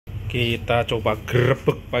Kita coba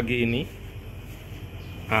grebek pagi ini.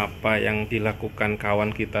 Apa yang dilakukan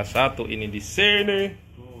kawan kita satu ini di sini?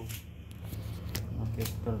 Oke,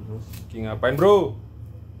 terus. Ngapain, bro?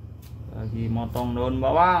 Lagi motong daun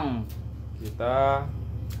bawang. Kita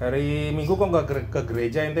hari Minggu kok nggak ke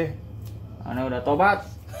gereja ente? Ana udah tobat.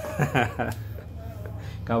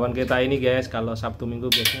 Kawan kita ini guys, kalau Sabtu Minggu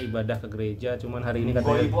biasanya ibadah ke gereja, cuman hari ini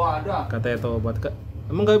katanya tobat.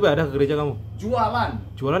 Emang nggak ibadah ke gereja kamu?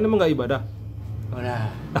 Jualan emang nggak ibadah?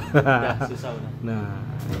 Udah susah udah. Nah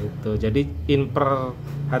itu jadi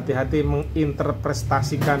hati-hati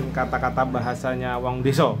menginterpretasikan kata-kata bahasanya wong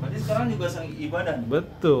deso. Berarti sekarang juga sang ibadah.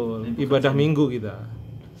 Betul, ibadah minggu kita.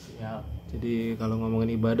 Siap. Jadi kalau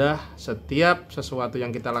ngomongin ibadah, setiap sesuatu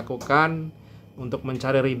yang kita lakukan untuk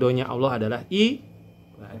mencari ridhonya Allah adalah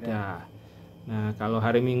ibadah. Nah kalau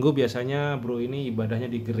hari Minggu biasanya bro ini ibadahnya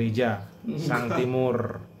di gereja Sang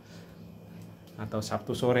Timur atau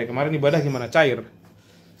Sabtu sore. Kemarin ibadah gimana? Cair?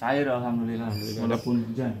 Cair alhamdulillah.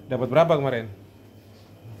 Walaupun hujan. Dapat berapa kemarin?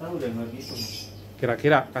 Tahu udah nggak gitu.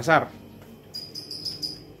 Kira-kira kasar?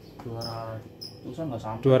 200-an nggak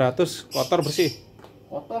sampai. 200 kotor bersih?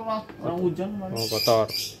 Kotor lah, orang hujan lah. Oh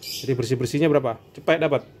kotor. Jadi bersih-bersihnya berapa? Cepet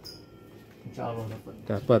dapat? Insya Allah dapat.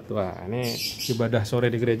 Dapat. Wah ini ibadah sore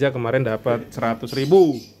di gereja kemarin dapat 100.000.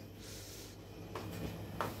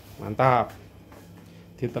 Mantap.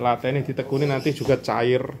 Ditelateni, ditekuni nanti juga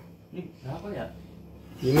cair. Ini berapa ya?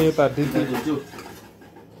 Ini tadi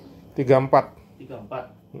 37.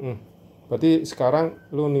 34. Berarti sekarang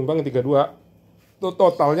lu nimbang 32. Tuh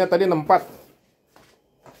totalnya tadi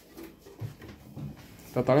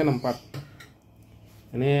 64. Totalnya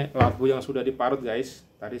 64. Ini labu yang sudah diparut guys.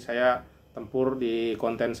 Tadi saya tempur di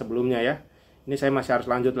konten sebelumnya ya. Ini saya masih harus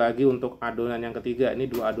lanjut lagi untuk adonan yang ketiga. Ini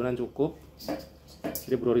 2 adonan cukup.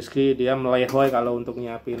 Jadi Bro Rizky dia melehoi kalau untuk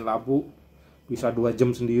nyiapin labu bisa 2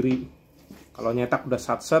 jam sendiri. Kalau nyetak udah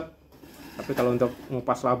sat-set. Tapi kalau untuk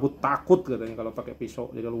ngupas labu takut katanya kalau pakai pisau,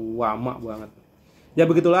 jadi lama banget. Ya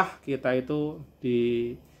begitulah, kita itu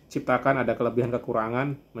diciptakan ada kelebihan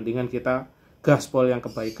kekurangan, mendingan kita gaspol yang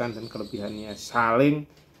kebaikan dan kelebihannya, saling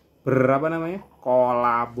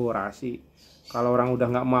kolaborasi. Kalau orang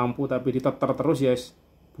udah nggak mampu tapi diteter terus ya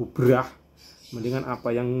bubrah. Mendingan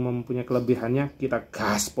apa yang mempunyai kelebihannya kita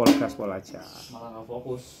gaspol aja. Malah nggak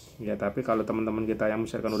fokus. Ya tapi kalau teman-teman kita yang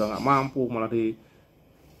misalkan udah nggak mampu malah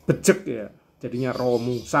dibejek ya, jadinya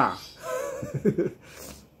romusa.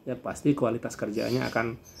 Ya pasti kualitas kerjanya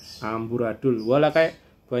akan amburadul. Walah kayak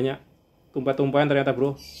banyak tumpah-tumpahan ternyata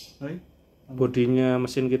bro. Bodinya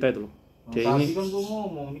mesin kita itu loh. Tadi ini kan gue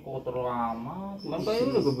ngomong ini kotor lama, cuman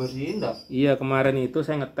kayaknya udah bersihin dah. Iya kemarin itu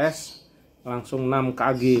saya ngetes langsung 6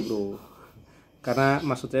 kg bro. Karena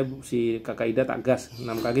maksudnya si kakak Ida tak gas 6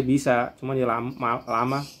 kg bisa, cuman ya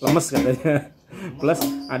lama lemes katanya. Plus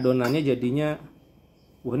adonannya jadinya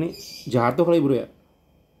wah ini jatuh kali bro ya.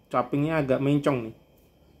 Capingnya agak mencong nih.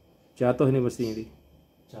 Jatuh ini pasti ini.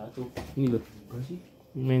 Jatuh. Ini loh.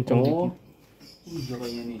 Mencong dikit. Iya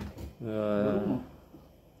kayaknya nih.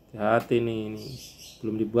 Hati nih ini.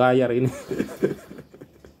 Belum dibayar ini.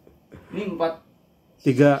 Ini 4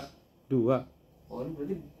 3 2. Oh ini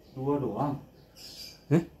berarti 2 doang.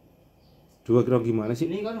 2 kilo gimana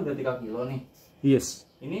sih? Ini kan udah 3 kilo nih. Yes.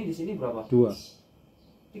 Ini di sini berapa?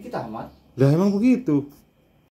 2. Dikit amat. Lah emang begitu.